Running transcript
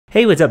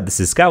Hey, what's up? This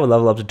is Scott with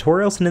Level Up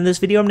Tutorials, and in this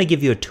video I'm going to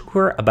give you a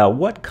tour about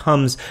what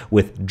comes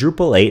with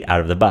Drupal 8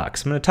 out of the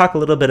box. I'm going to talk a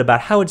little bit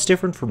about how it's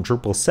different from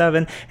Drupal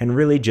 7 and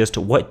really just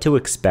what to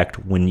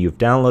expect when you've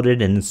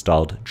downloaded and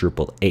installed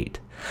Drupal 8.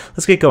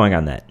 Let's get going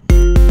on that.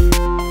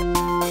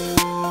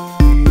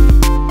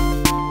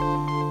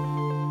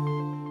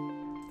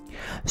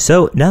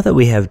 So now that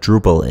we have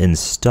Drupal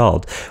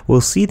installed,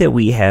 we'll see that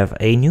we have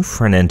a new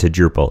front end to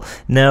Drupal.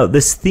 Now,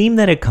 this theme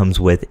that it comes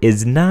with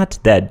is not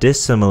that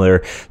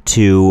dissimilar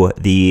to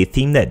the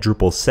theme that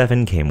Drupal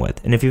 7 came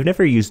with. And if you've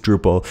never used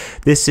Drupal,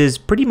 this is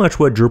pretty much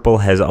what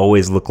Drupal has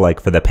always looked like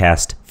for the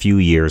past few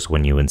years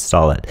when you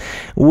install it,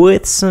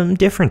 with some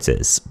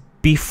differences.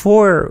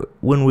 Before,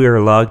 when we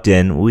were logged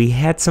in, we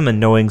had some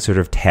annoying sort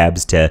of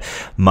tabs to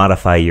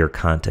modify your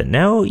content.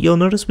 Now, you'll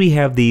notice we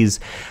have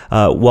these,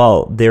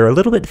 while they're a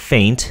little bit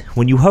faint,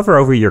 when you hover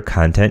over your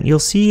content, you'll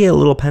see a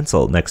little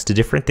pencil next to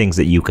different things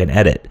that you can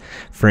edit.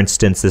 For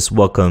instance, this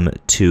welcome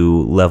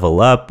to level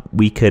up,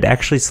 we could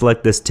actually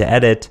select this to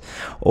edit,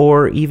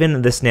 or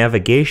even this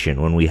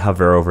navigation when we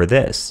hover over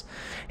this.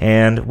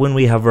 And when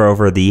we hover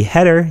over the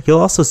header,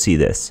 you'll also see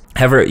this.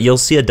 However, you'll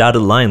see a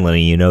dotted line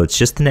letting you know it's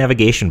just the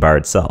navigation bar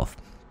itself.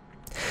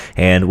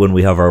 And when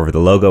we hover over the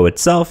logo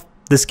itself,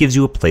 this gives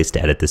you a place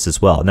to edit this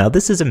as well. Now,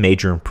 this is a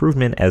major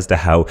improvement as to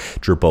how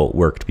Drupal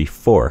worked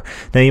before.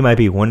 Now, you might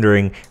be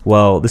wondering,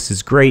 well, this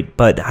is great,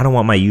 but I don't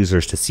want my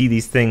users to see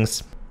these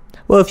things.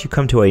 Well, if you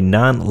come to a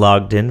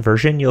non-logged in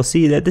version, you'll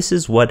see that this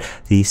is what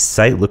the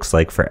site looks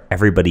like for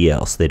everybody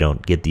else. They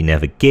don't get the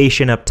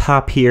navigation up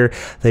top here.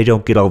 They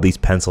don't get all these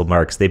pencil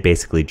marks. They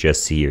basically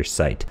just see your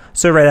site.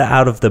 So right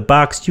out of the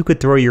box, you could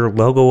throw your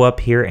logo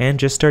up here and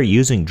just start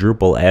using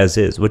Drupal as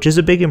is, which is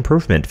a big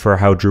improvement for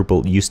how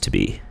Drupal used to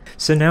be.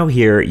 So now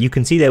here you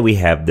can see that we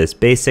have this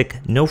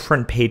basic, no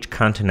front page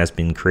content has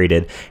been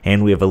created,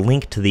 and we have a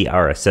link to the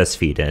RSS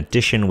feed. In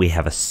addition, we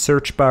have a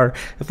search bar.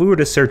 If we were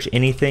to search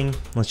anything,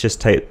 let's just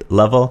type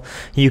level,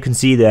 you can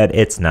see that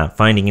it's not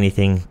finding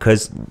anything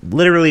because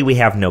literally we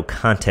have no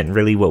content.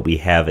 Really what we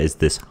have is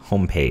this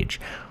home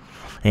page.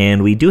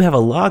 And we do have a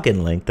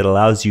login link that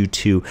allows you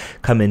to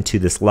come into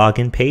this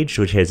login page,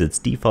 which has its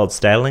default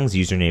stylings,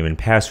 username and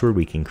password.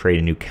 We can create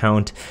a new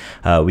account.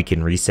 We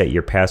can reset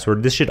your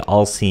password. This should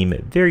all seem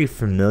very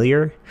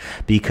familiar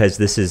because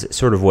this is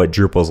sort of what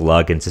Drupal's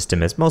login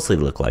system has mostly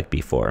looked like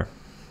before.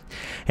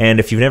 And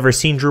if you've never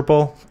seen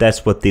Drupal,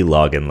 that's what the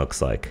login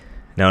looks like.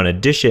 Now, in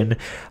addition,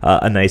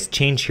 a nice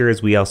change here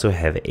is we also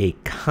have a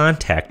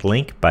contact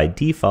link by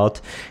default.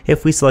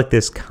 If we select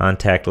this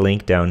contact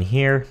link down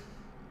here,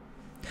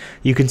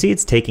 you can see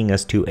it's taking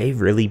us to a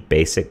really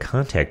basic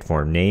contact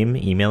form: name,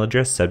 email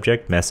address,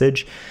 subject,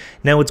 message.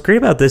 Now, what's great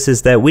about this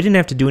is that we didn't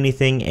have to do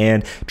anything,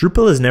 and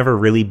Drupal has never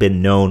really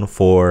been known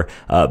for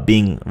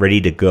being ready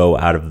to go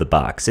out of the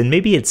box. And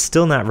maybe it's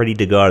still not ready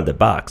to go out of the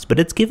box, but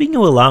it's giving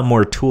you a lot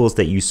more tools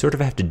that you sort of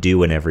have to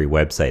do in every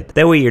website.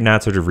 That way you're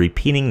not sort of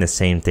repeating the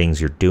same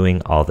things you're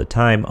doing all the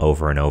time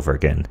over and over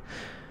again.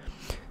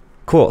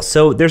 Cool,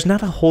 so there's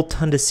not a whole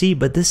ton to see,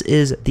 but this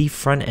is the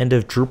front end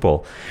of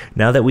Drupal.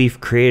 Now that we've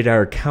created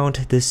our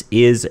account, this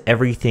is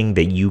everything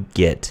that you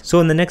get. So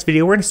in the next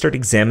video, we're going to start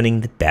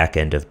examining the back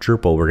end of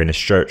Drupal. We're going to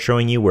start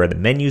showing you where the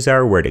menus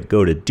are, where to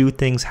go to do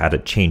things, how to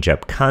change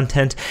up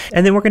content,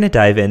 and then we're going to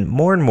dive in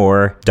more and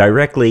more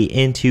directly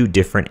into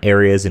different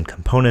areas and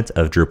components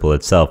of Drupal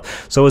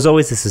itself. So as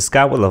always, this is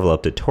Scott with Level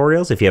Up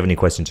Tutorials. If you have any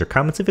questions or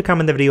comments, leave a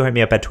comment in the video, hit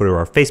me up at Twitter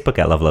or Facebook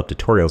at Level Up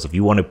Tutorials. If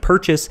you want to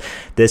purchase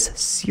this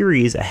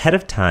series ahead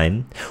of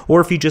time, or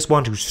if you just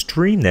want to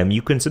stream them,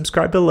 you can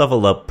subscribe to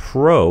Level Up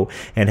Pro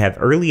and have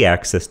early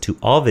access to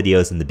all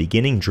videos in the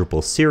beginning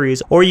Drupal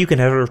series, or you can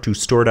head over to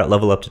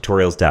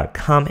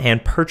store.leveluptutorials.com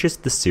and purchase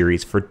the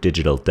series for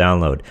digital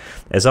download.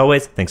 As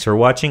always, thanks for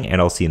watching, and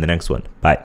I'll see you in the next one. Bye.